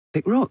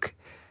Classic rock.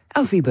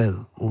 Alfie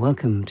Bow,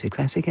 welcome to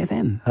Classic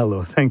FM.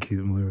 Hello, thank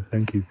you, Moira,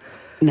 thank you.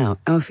 Now,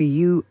 Alfie,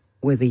 you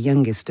were the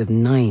youngest of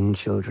 9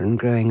 children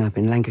growing up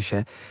in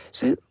Lancashire.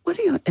 So what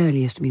are your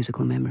earliest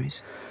musical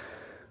memories?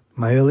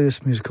 My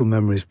earliest musical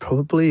memories,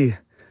 probably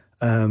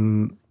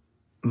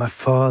my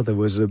father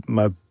was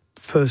my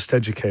first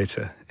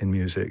educator in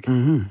music.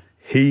 Mm-hmm.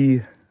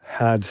 He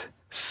had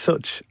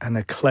such an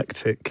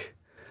eclectic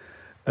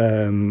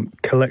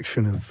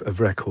collection of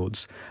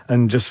records,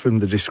 and just from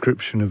the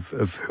description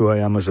of who I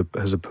am as a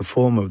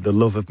performer, the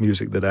love of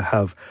music that I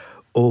have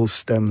all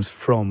stems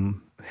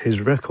from his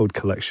record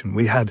collection.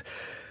 We had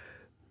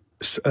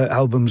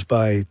albums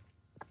by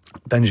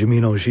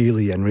Benjamino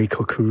Gigli,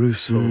 Enrico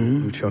Caruso,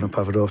 Luciano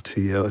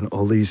Pavarotti, and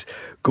all these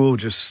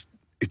gorgeous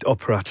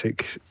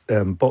operatic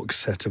box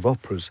set of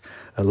operas,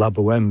 La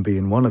Bohème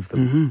being one of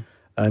them.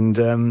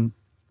 And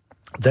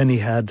then he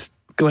had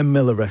Glenn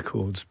Miller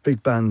records,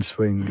 big band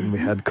swing, and we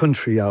had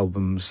country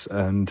albums,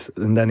 and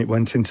then it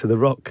went into the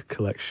rock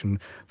collection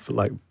for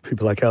like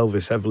people like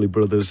Elvis, Everly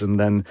Brothers, and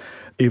then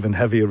even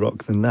heavier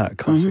rock than that,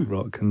 classic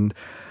rock. And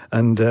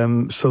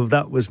so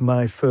that was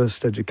my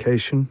first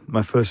education.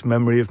 My first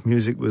memory of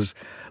music was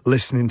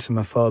listening to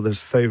my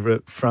father's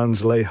favourite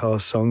Franz Lehár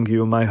song,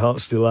 You Are My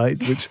Heart's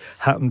Delight, which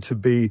happened to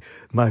be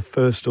my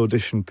first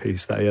audition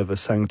piece that I ever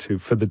sang to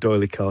for the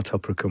D'Oyly Carte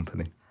Opera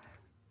Company.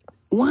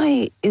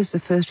 Why is the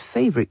first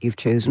favourite you've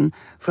chosen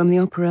from the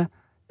opera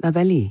La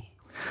Vallée?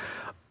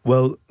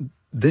 Well,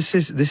 this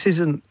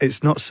isn't.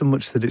 It's not so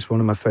much that it's one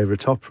of my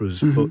favourite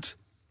operas, but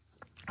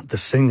the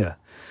singer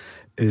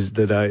is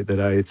that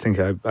I think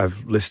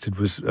I've listed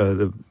was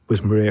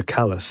Maria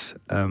Callas,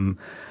 and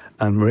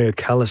Maria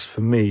Callas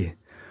for me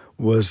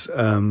was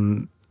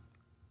one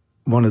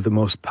of the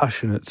most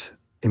passionate,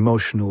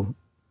 emotional,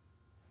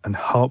 and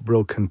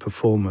heartbroken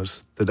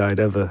performers that I'd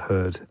ever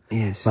heard.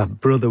 Yes. My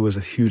brother was a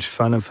huge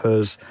fan of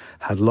hers,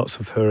 had lots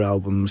of her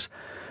albums,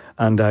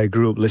 and I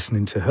grew up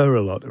listening to her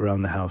a lot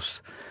around the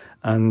house.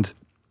 And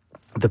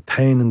the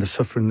pain and the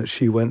suffering that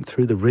she went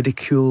through, the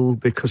ridicule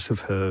because of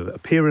her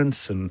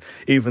appearance, and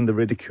even the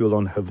ridicule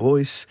on her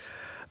voice,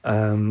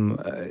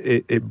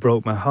 it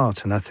broke my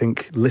heart. And I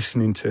think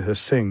listening to her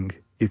sing,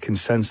 you can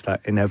sense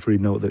that in every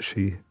note that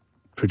she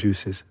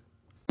produces.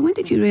 When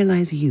did you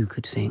realise you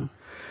could sing?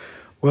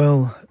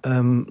 Well,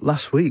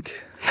 last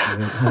week.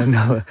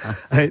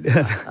 I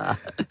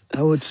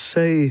would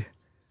say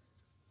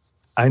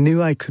I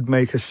knew I could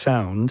make a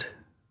sound.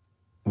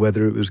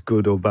 Whether it was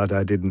good or bad,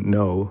 I didn't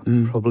know.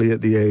 Probably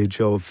at the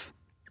age of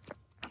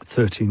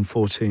 13,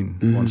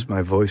 14, once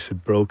my voice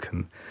had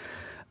broken,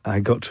 I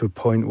got to a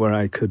point where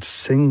I could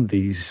sing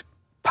these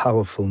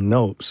powerful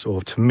notes,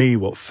 or to me,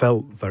 what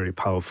felt very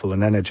powerful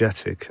and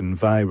energetic and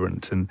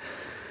vibrant,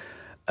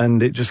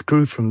 and it just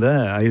grew from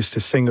there. I used to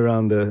sing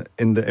around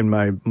in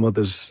my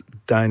mother's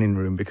dining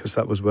room, because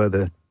that was where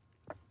the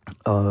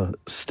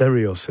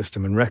stereo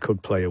system and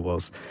record player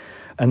was,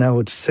 and I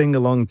would sing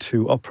along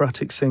to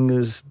operatic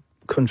singers,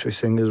 country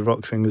singers,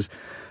 rock singers,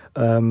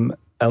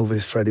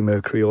 Elvis, Freddie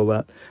Mercury, all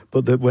that.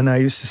 But when I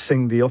used to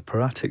sing the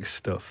operatic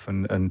stuff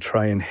and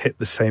try and hit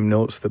the same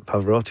notes that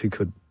Pavarotti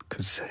could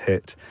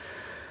hit,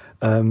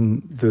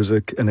 there was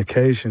an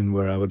occasion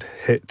where I would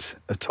hit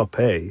a top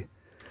A,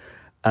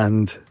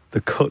 and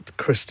the cut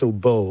crystal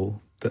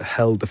bowl that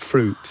held the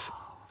fruit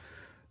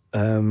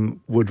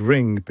would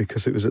ring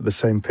because it was at the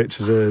same pitch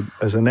as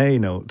an A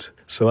note.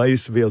 So I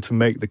used to be able to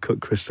make the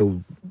cut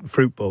crystal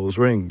fruit bowls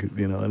ring,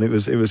 and it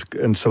was,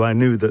 and so I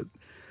knew that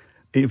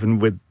even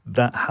with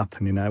that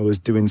happening, I was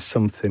doing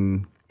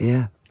something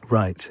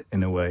right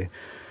in a way.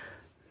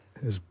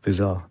 It was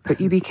bizarre. But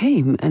you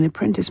became an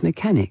apprentice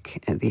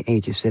mechanic at the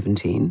age of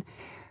 17.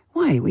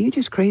 Why? Were you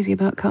just crazy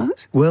about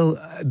cars? Well,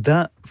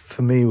 that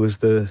for me was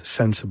the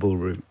sensible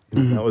route.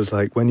 That was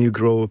like when you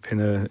grow up in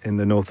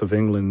the north of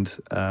England,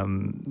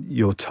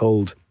 you're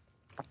told,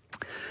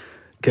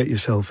 get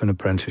yourself an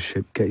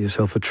apprenticeship, get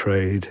yourself a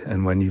trade,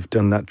 and when you've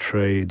done that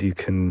trade, you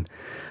can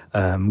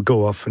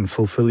go off and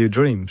fulfill your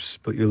dreams,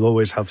 but you'll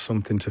always have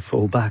something to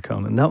fall back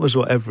on. And that was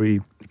what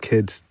every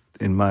kid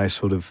in my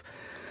sort of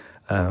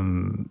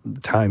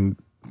time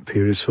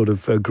period sort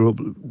of grew up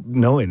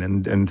knowing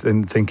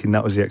and thinking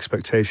that was the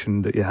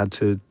expectation that you had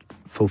to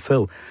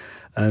fulfill.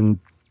 And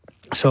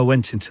so I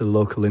went into the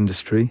local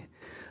industry,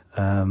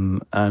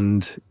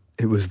 and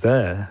it was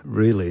there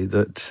really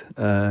that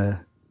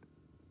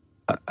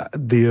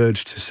the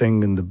urge to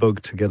sing and the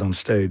bug to get on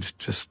stage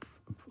just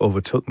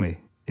overtook me,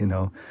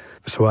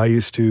 So I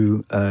used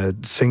to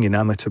sing in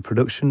amateur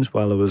productions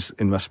while I was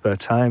in my spare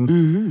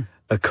time.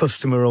 A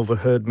customer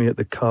overheard me at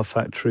the car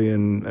factory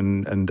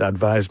and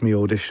advised me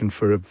audition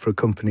for a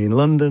company in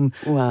London.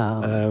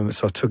 Wow.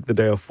 So I took the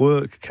day off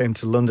work, came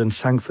to London,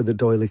 sang for the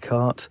D'Oyly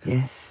Carte.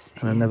 Yes.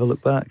 And I never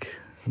looked back.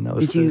 And that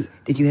was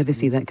Did you ever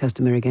see that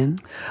customer again?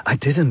 I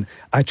didn't.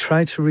 I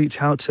tried to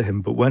reach out to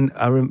him, but when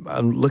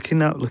I'm looking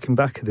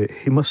back at it,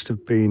 he must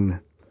have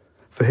been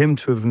for him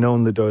to have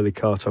known the D'Oyly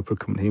Carte Opera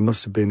Company, he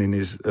must have been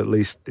at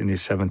least in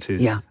his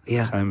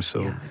 70s time.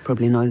 So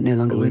probably no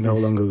longer with us. No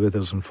longer with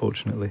us,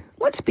 unfortunately.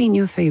 What's been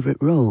your favourite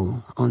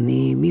role on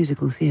the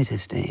musical theatre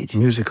stage?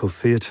 Musical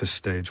theatre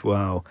stage,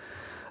 wow.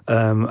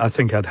 I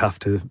think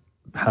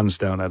hands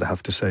down, I'd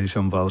have to say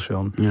Jean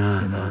Valjean.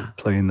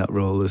 Playing that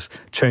role has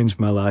changed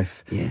my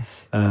life.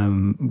 Yes.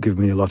 Give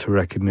me a lot of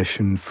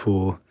recognition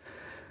for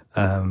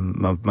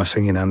my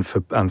singing and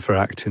for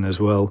acting as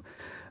well.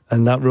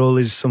 And that role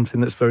is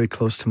something that's very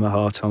close to my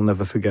heart. I'll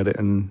never forget it,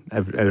 and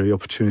every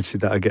opportunity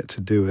that I get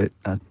to do it,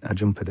 I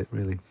jump at it,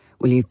 really.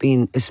 Well, you've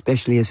been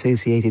especially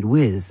associated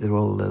with the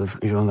role of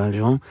Jean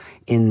Valjean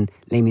in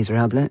Les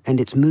Miserables, and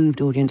it's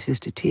moved audiences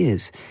to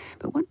tears.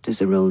 But what does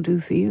the role do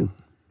for you?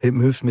 It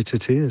moves me to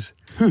tears.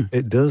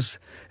 It does.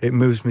 It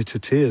moves me to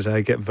tears. I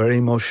get very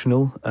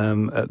emotional,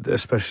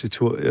 especially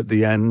at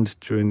the end,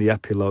 during the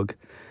epilogue,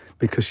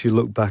 because you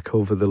look back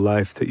over the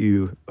life that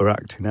you are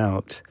acting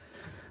out,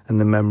 and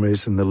the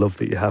memories and the love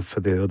that you have for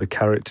the other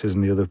characters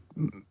and the other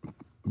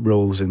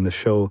roles in the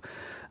show.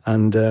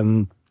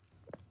 And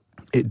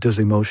it does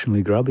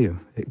emotionally grab you.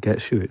 It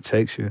gets you, it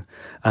takes you.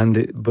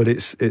 But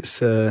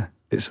it's a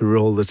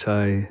role that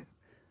I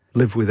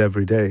live with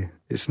every day.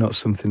 It's not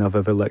something I've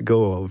ever let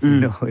go of.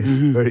 It's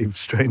very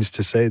strange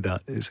to say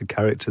that. It's a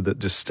character that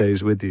just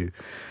stays with you.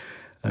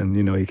 And,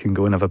 you can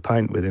go and have a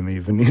pint with him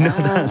even,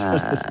 that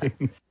sort of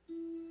thing.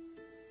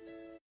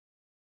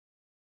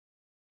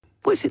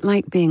 What's it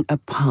like being a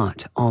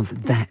part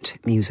of that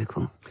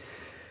musical?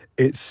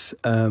 It's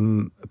a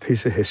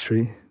piece of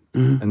history,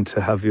 and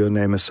to have your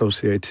name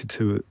associated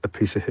to a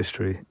piece of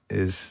history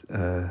is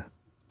an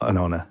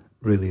honour,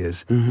 really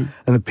is. And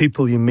the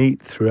people you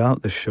meet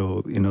throughout the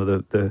show,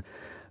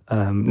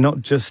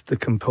 not just the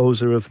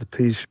composer of the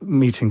piece,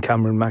 meeting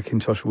Cameron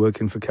McIntosh,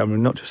 working for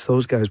Cameron, not just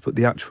those guys, but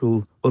the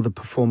actual other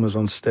performers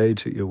on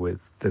stage that you're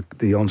with,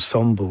 the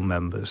ensemble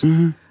members.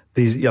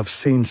 I've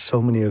seen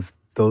so many of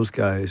those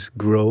guys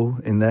grow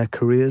in their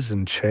careers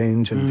and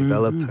change and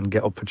develop and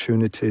get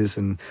opportunities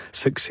and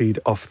succeed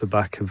off the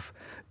back of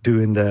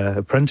doing their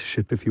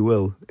apprenticeship, if you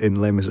will, in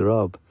Les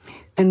Miserables.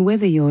 And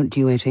whether you're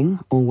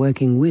duetting or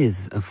working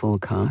with a full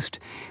cast,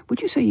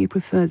 would you say you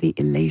prefer the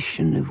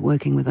elation of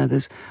working with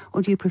others,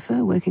 or do you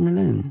prefer working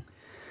alone?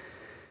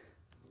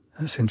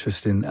 That's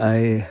interesting.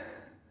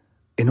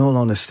 In all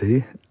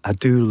honesty, I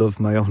do love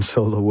my own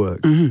solo work.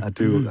 I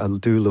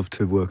do love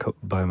to work up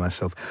by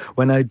myself.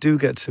 When I do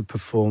get to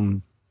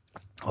perform,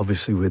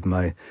 obviously with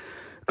my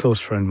close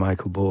friend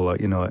Michael Ball,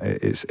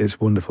 it's a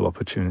wonderful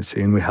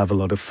opportunity, and we have a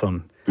lot of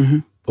fun.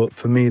 But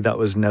for me, that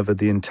was never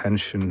the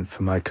intention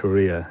for my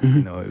career.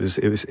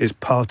 It's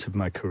part of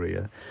my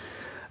career,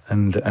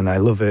 and I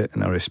love it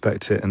and I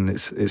respect it, and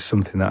it's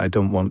something that I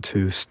don't want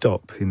to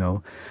stop.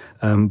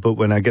 But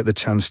when I get the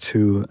chance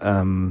to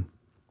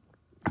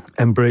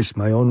embrace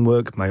my own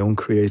work, my own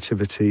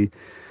creativity,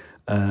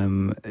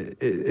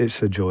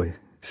 it's a joy.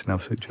 It's an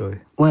absolute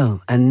joy.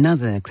 Well,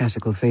 another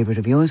classical favourite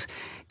of yours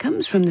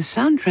comes from the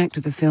soundtrack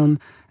to the film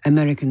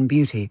American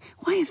Beauty.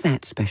 Why is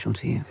that special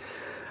to you?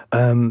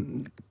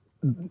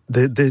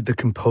 The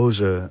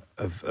composer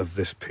of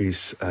this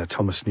piece,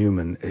 Thomas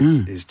Newman,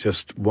 is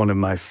just one of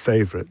my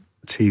favourite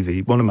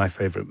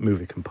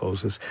movie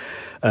composers.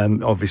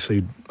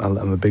 Obviously,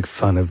 I'm a big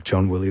fan of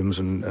John Williams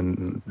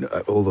and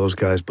all those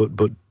guys,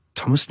 but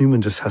Thomas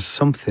Newman just has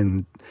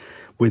something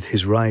with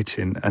his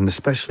writing, and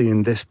especially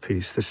in this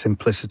piece, the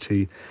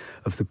simplicity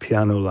of the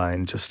piano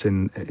line,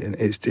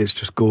 it's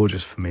just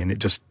gorgeous for me, and it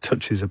just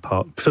touches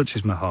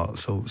my heart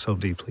so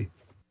deeply.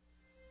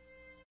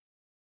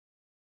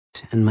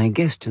 And my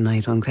guest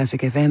tonight on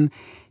Classic FM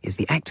is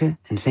the actor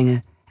and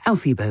singer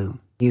Alfie Boe.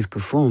 You've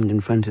performed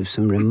in front of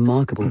some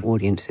remarkable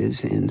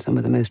audiences in some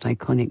of the most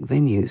iconic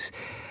venues.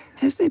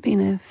 Has there been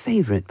a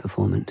favourite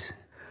performance?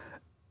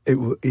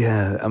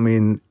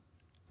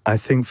 I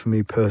think for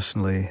me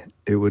personally,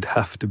 it would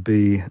have to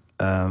be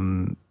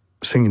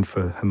singing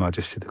for Her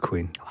Majesty the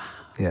Queen. Wow.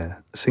 Yeah,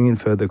 singing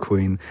for the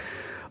Queen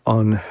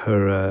on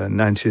her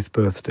 90th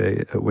birthday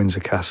at Windsor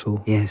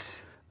Castle.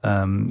 Yes.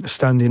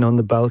 Standing on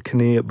the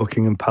balcony at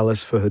Buckingham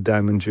Palace for her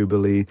Diamond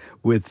Jubilee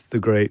with the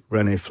great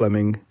Renée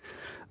Fleming.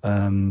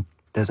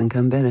 Doesn't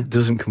come better.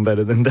 Doesn't come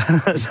better than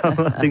that. So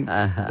I think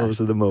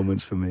those are the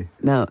moments for me.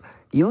 Now,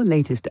 your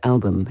latest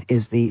album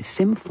is the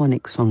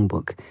Symphonic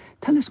Songbook.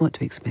 Tell us what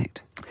to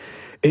expect.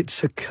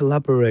 It's a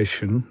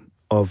collaboration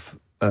of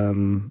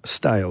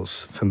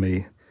styles for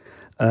me.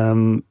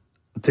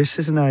 This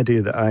is an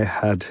idea that I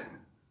had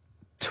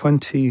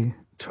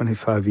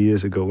 25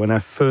 years ago when I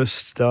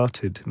first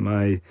started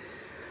my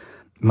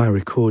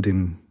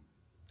recording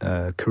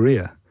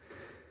career.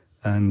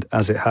 And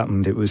as it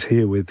happened, it was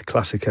here with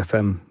Classic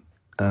FM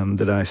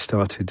that I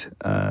started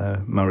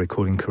my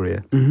recording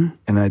career.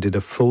 And I did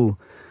a full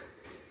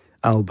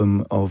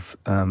album of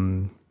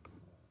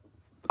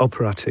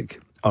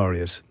operatic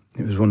arias.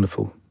 It was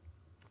wonderful.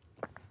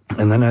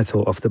 And then I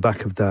thought, off the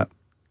back of that,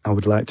 I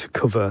would like to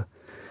cover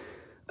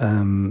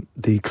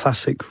the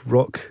classic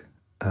rock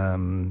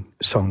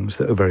songs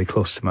that are very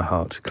close to my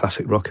heart,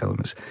 classic rock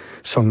elements.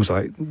 Songs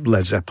like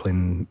Led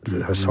Zeppelin,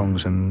 her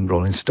songs, and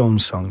Rolling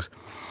Stones songs.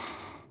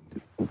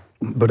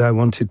 But I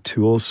wanted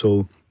to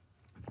also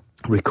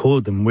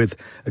record them with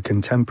a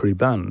contemporary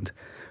band,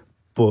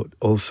 but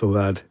also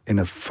add in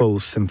a full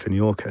symphony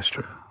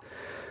orchestra.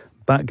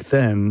 Back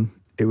then,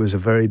 it was a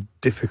very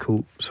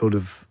difficult sort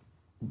of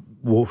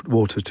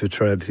water to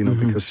tread, you know,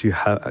 because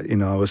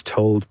I was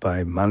told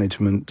by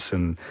management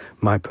and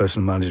my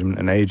personal management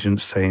and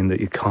agents saying that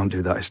you can't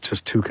do that, it's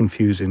just too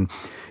confusing,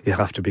 you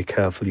have to be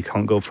careful, you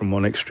can't go from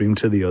one extreme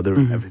to the other,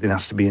 and everything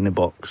has to be in a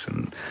box,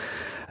 and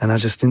I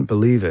just didn't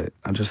believe it.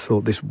 I just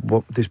thought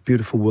this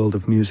beautiful world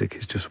of music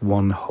is just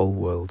one whole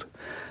world,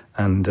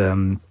 and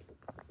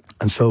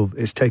so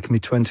it's taken me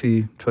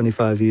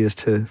 25 years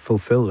to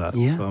fulfill that.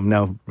 Yeah. So I've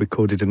now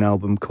recorded an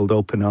album called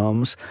Open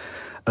Arms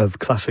of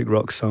classic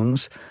rock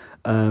songs,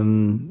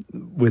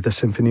 with a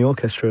symphony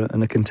orchestra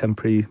and a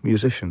contemporary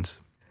musicians.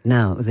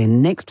 Now, the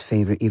next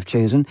favourite you've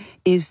chosen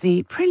is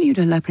the Prélude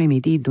à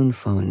l'après-midi d'une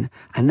faune,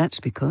 and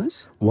that's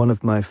because? One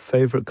of my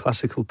favourite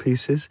classical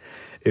pieces.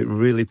 It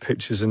really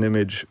pictures an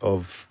image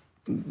of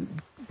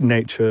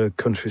nature,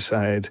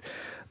 countryside,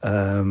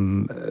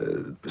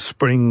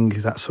 spring,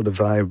 that sort of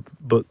vibe.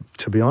 But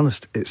to be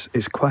honest,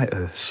 it's quite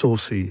a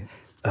saucy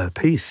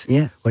piece.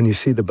 Yeah. When you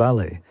see the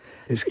ballet.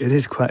 It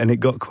is quite, and it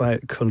got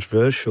quite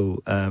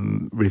controversial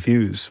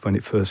reviews when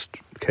it first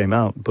came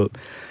out, but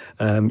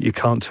you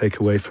can't take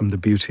away from the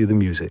beauty of the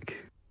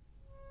music.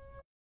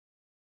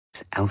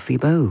 It's Alfie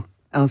Boe.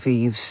 Alfie,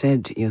 you've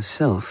said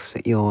yourself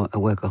that you're a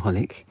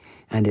workaholic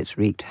and it's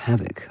wreaked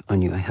havoc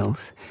on your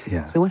health.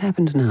 Yeah. So what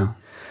happens now?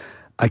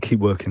 I keep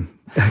working.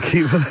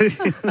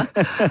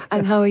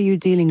 And how are you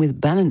dealing with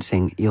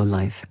balancing your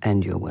life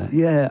and your work?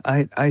 Yeah,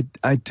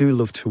 I do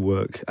love to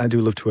work. I do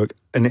love to work,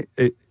 and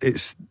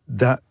it's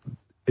that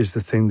is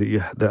the thing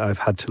that I've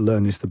had to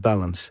learn, is the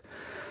balance,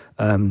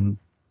 and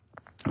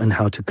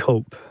how to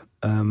cope.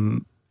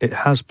 It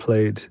has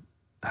played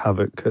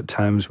havoc at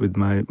times with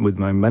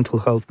my mental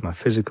health, my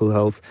physical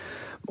health,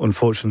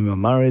 unfortunately my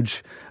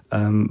marriage,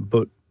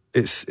 but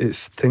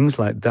it's things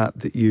like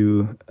that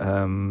you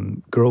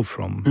grow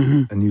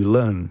from and you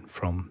learn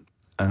from,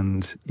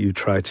 and you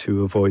try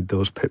to avoid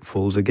those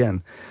pitfalls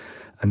again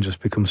and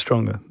just become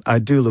stronger. I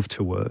do love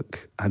to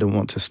work. I don't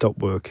want to stop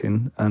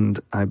working,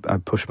 and I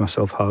push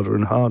myself harder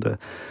and harder,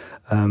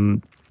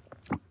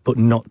 but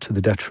not to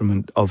the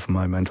detriment of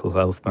my mental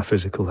health, my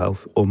physical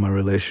health, or my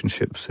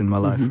relationships in my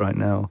life right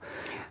now.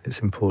 It's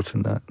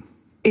important that.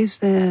 Is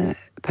there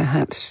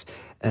perhaps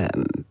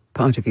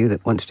part of you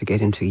that wants to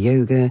get into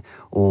yoga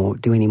or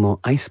do any more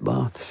ice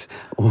baths?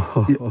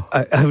 Or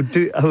I would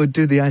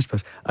do the ice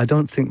baths. I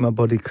don't think my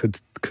body could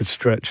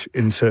stretch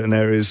in certain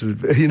areas,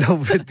 you know,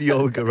 with the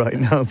yoga right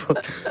now.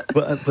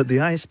 But the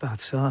ice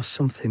baths are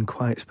something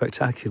quite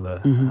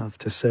spectacular, I have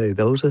to say.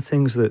 Those are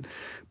things that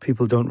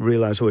people don't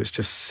realise. Oh, it's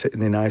just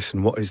sitting in ice,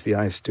 and what is the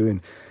ice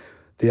doing?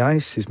 The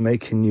ice is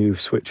making you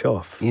switch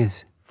off.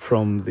 Yes.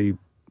 From the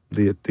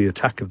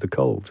attack of the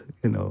cold,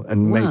 you know,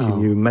 and making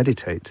you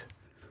meditate.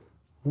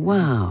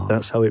 Wow.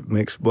 That's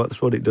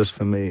what it does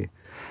for me.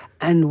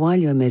 And while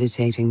you're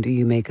meditating, do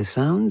you make a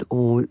sound,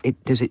 or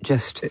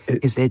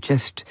is there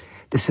just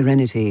the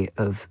serenity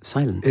of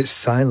silence? It's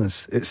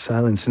silence. It's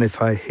silence. And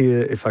if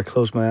I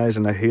close my eyes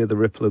and I hear the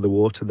ripple of the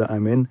water that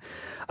I'm in,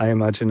 I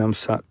imagine I'm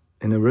sat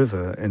in a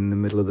river in the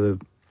middle of the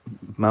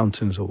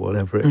mountains or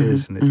whatever it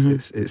is, and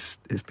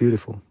it's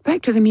beautiful.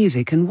 Back to the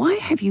music, and why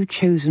have you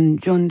chosen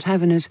John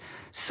Tavener's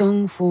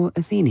Song for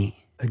Athene?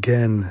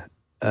 Again,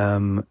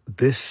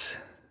 this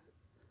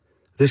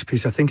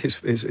piece, I think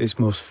its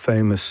most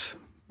famous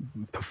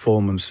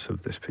performance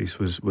of this piece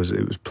was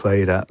it was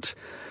played at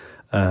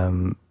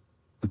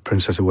the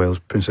Princess of Wales,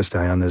 Princess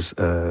Diana's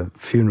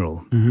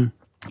funeral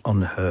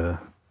on her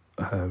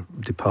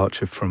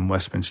departure from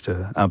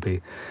Westminster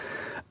Abbey,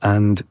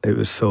 and it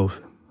was so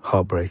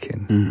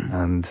heartbreaking.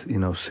 And you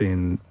know,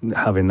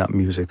 having that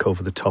music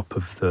over the top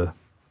of the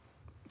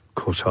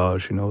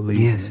cortege, you know,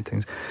 leaving and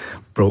things,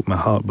 broke my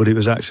heart. But it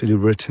was actually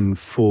written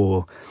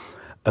for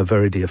a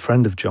very dear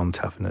friend of John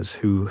Tavener's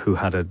who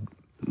had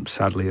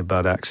sadly a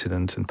bad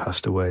accident and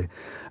passed away,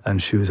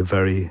 and she was a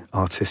very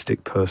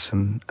artistic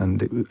person,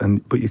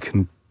 but you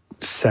can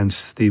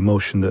sense the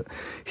emotion that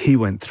he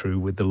went through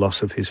with the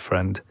loss of his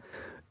friend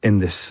in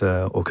this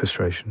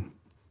orchestration.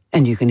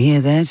 And you can hear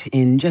that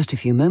in just a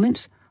few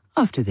moments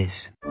after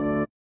this.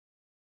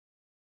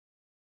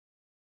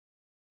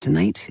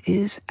 Tonight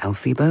is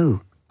Alfie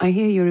Boe. I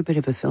hear you're a bit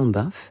of a film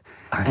buff,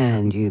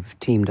 and you've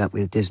teamed up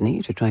with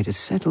Disney to try to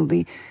settle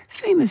the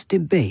famous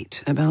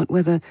debate about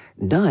whether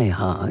Die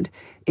Hard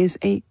is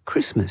a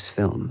Christmas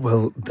film.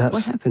 Well,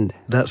 what happened?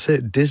 That's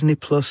it. Disney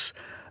Plus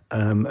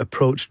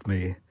approached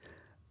me,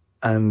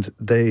 and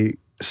they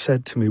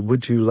said to me,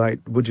 "Would you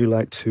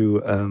like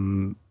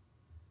to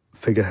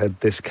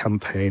figurehead this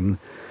campaign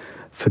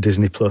for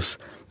Disney Plus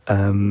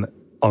on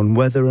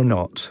whether or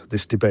not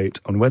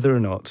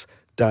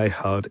Die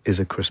Hard is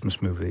a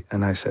Christmas movie?"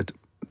 And I said,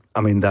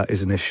 I mean, that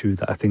is an issue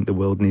that I think the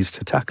world needs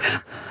to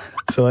tackle.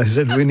 So I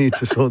said, we need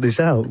to sort this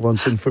out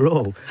once and for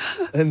all.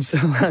 And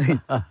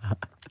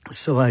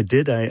so I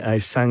did. I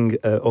sang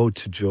Ode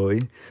to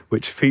Joy,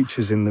 which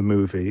features in the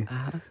movie,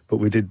 but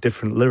we did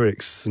different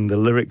lyrics, and the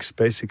lyrics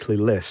basically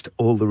list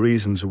all the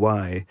reasons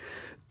why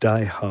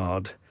Die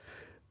Hard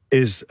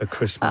is a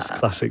Christmas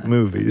classic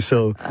movie.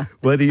 So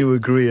whether you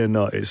agree or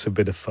not, it's a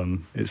bit of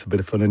fun. It's a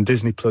bit of fun. And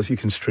Disney Plus, you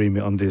can stream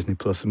it on Disney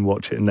Plus and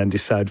watch it and then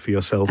decide for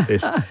yourself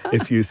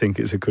if you think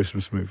it's a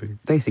Christmas movie.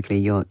 Basically,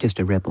 you're just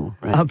a rebel,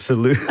 right?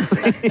 Absolutely.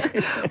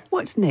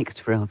 What's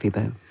next for Alfie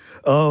Boe?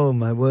 Oh,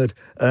 my word.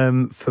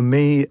 For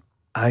me,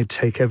 I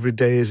take every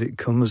day as it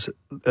comes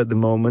at the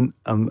moment.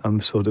 I'm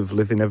sort of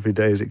living every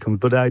day as it comes.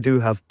 But I do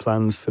have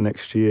plans for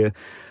next year.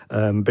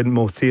 Bit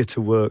more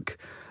theatre work.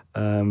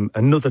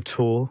 Another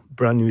tour,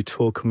 brand new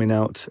tour coming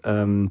out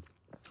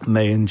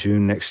May and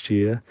June next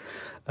year.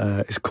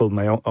 It's called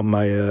my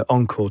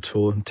Encore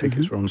Tour, and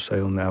tickets are on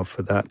sale now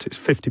for that. It's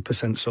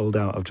 50% sold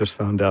out, I've just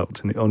found out,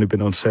 and it's only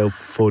been on sale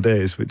for 4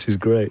 days, which is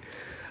great.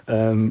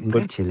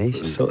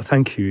 Congratulations. So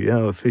thank you. You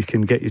know, if you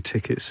can get your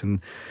tickets and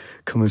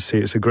come and see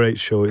it, it's a great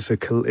show. It's a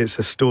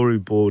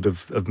storyboard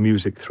of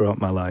music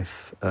throughout my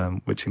life,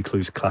 which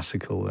includes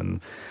classical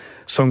and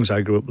songs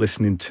I grew up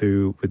listening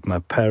to with my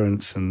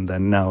parents, and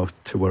then now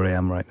to where I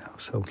am right now.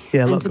 So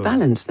yeah, and to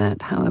balance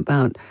that, how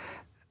about,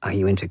 are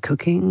you into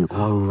cooking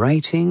or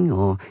writing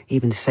or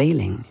even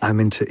sailing? I'm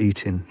into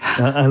eating.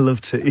 I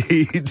love to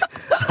eat.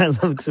 I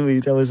love to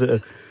eat. I was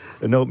at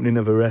an opening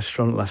of a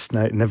restaurant last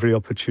night, and every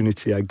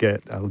opportunity I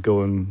get, I'll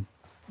go and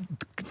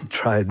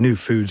try new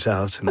foods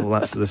out and all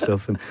that sort of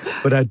stuff.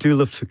 But I do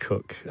love to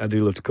cook.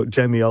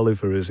 Jamie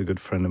Oliver is a good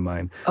friend of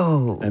mine.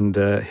 Oh. And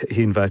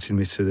he invited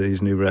me to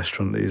his new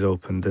restaurant that he's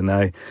opened,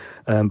 and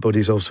but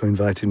he's also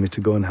invited me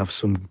to go and have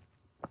some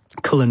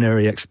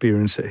culinary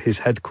experience at his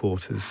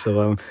headquarters.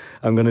 So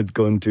I'm going to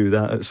go and do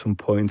that at some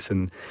point.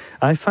 And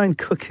I find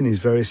cooking is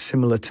very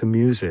similar to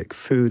music,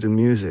 food and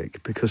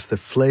music, because the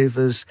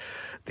flavours,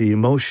 the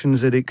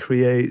emotions that it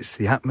creates,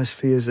 the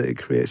atmospheres that it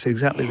creates,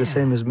 exactly the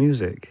same as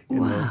music.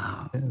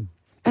 Wow. Yeah.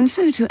 And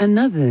so to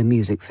another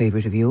music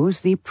favourite of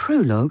yours, the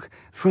prologue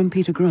from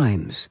Peter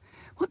Grimes.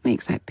 What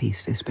makes that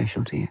piece so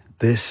special to you?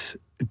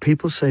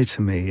 People say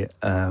to me,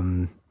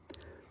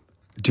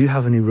 do you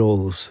have any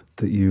roles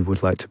that you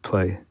would like to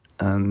play?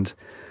 And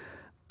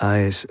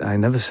I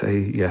never say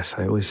yes.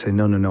 I always say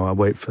no. I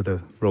wait for the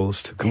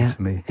roles to come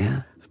to me.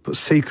 Yeah. But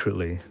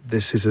secretly,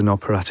 this is an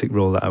operatic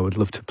role that I would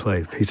love to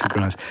play, Peter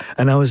Grimes.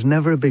 And I was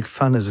never a big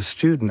fan as a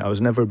student. I was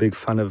never a big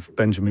fan of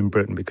Benjamin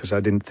Britten because I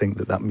didn't think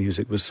that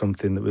music was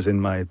something that was in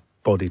my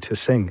body to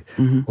sing.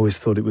 Always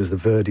thought it was the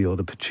Verdi or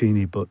the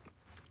Puccini. But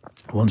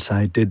once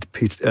I did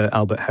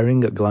Albert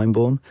Herring at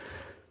Glyndebourne,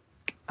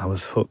 I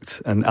was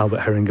hooked. And Albert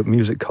Herring at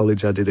Music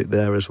College, I did it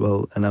there as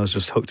well. And I was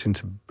just hooked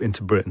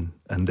into Britain.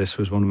 And this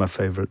was one of my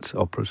favourite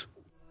operas.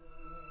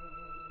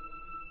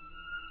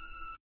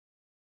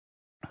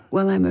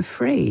 Well, I'm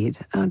afraid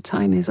our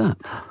time is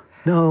up.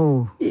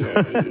 No.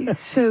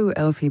 So,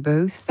 Alfie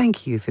Boe,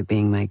 thank you for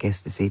being my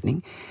guest this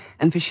evening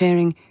and for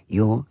sharing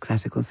your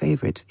classical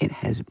favourites. It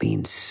has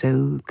been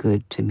so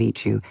good to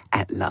meet you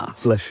at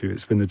last. Bless you.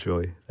 It's been a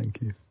joy. Thank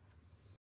you.